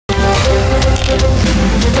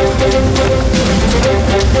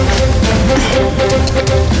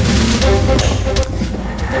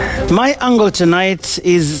My angle tonight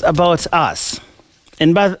is about us.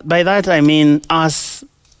 And by that I mean us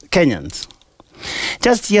Kenyans.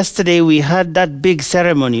 Just yesterday we had that big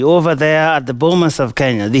ceremony over there at the Bomas of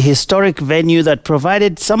Kenya, the historic venue that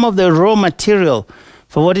provided some of the raw material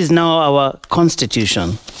for what is now our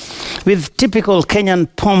constitution. With typical Kenyan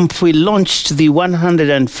pomp, we launched the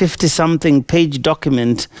 150-something page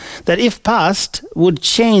document that, if passed, would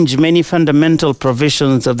change many fundamental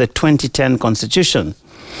provisions of the 2010 constitution.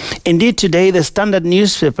 Indeed, today the Standard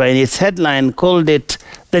newspaper in its headline called it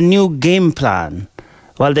the new game plan,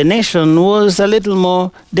 while the Nation was a little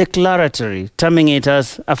more declaratory, terming it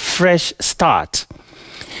as a fresh start.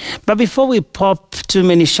 But before we pop too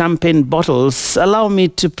many champagne bottles, allow me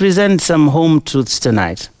to present some home truths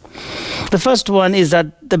tonight. The first one is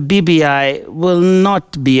that the BBI will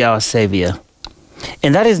not be our savior.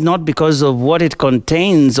 And that is not because of what it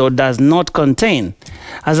contains or does not contain.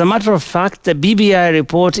 As a matter of fact, the BBI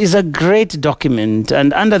report is a great document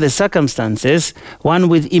and, under the circumstances, one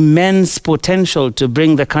with immense potential to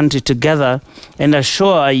bring the country together and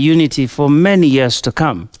assure a unity for many years to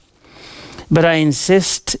come. But I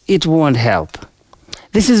insist it won't help.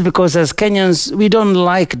 This is because as Kenyans, we don't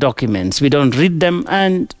like documents, we don't read them,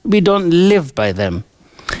 and we don't live by them.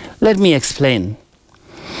 Let me explain.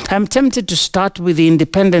 I'm tempted to start with the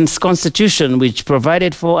Independence Constitution, which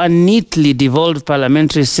provided for a neatly devolved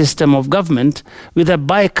parliamentary system of government with a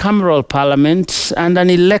bicameral parliament and an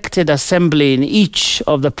elected assembly in each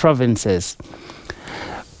of the provinces.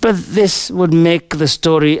 But this would make the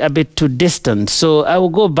story a bit too distant, so I will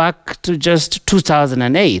go back to just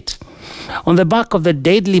 2008. On the back of the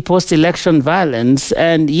deadly post-election violence,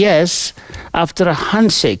 and yes, after a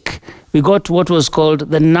handshake, we got what was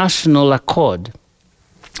called the National Accord,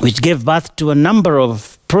 which gave birth to a number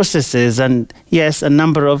of processes and, yes, a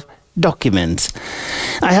number of documents.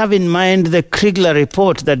 I have in mind the Kriegler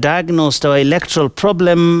report that diagnosed our electoral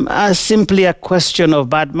problem as simply a question of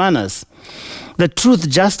bad manners. The Truth,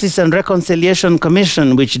 Justice and Reconciliation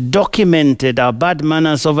Commission, which documented our bad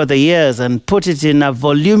manners over the years and put it in a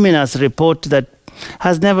voluminous report that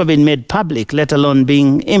has never been made public, let alone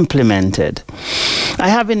being implemented. I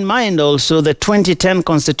have in mind also the 2010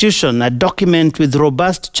 Constitution, a document with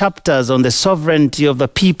robust chapters on the sovereignty of the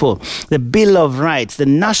people, the Bill of Rights, the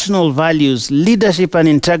national values, leadership and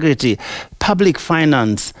integrity, public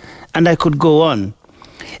finance, and I could go on.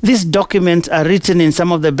 These documents are written in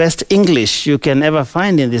some of the best English you can ever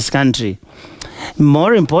find in this country.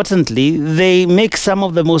 More importantly, they make some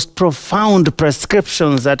of the most profound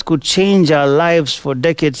prescriptions that could change our lives for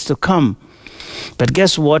decades to come. But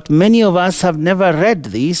guess what? Many of us have never read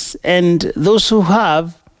these, and those who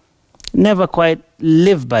have never quite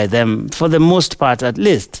live by them, for the most part at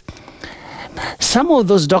least. Some of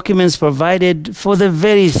those documents provided for the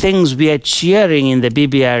very things we are cheering in the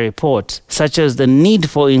BBI report, such as the need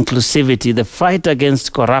for inclusivity, the fight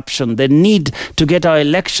against corruption, the need to get our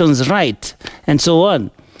elections right, and so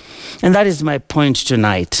on. And that is my point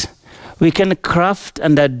tonight. We can craft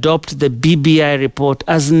and adopt the BBI report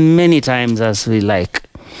as many times as we like.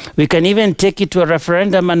 We can even take it to a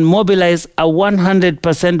referendum and mobilize a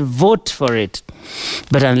 100% vote for it.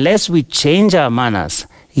 But unless we change our manners,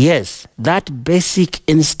 yes, that basic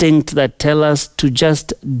instinct that tells us to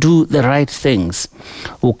just do the right things,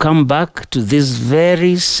 we'll come back to this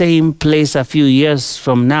very same place a few years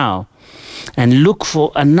from now and look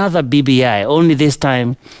for another BBI, only this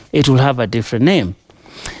time it will have a different name.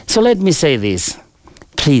 So let me say this.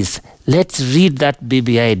 Please, let's read that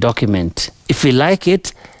BBI document. If we like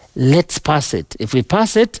it, let's pass it. If we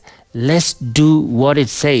pass it, let's do what it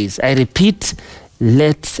says. I repeat,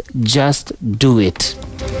 let's just do it.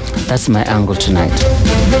 That's my angle tonight.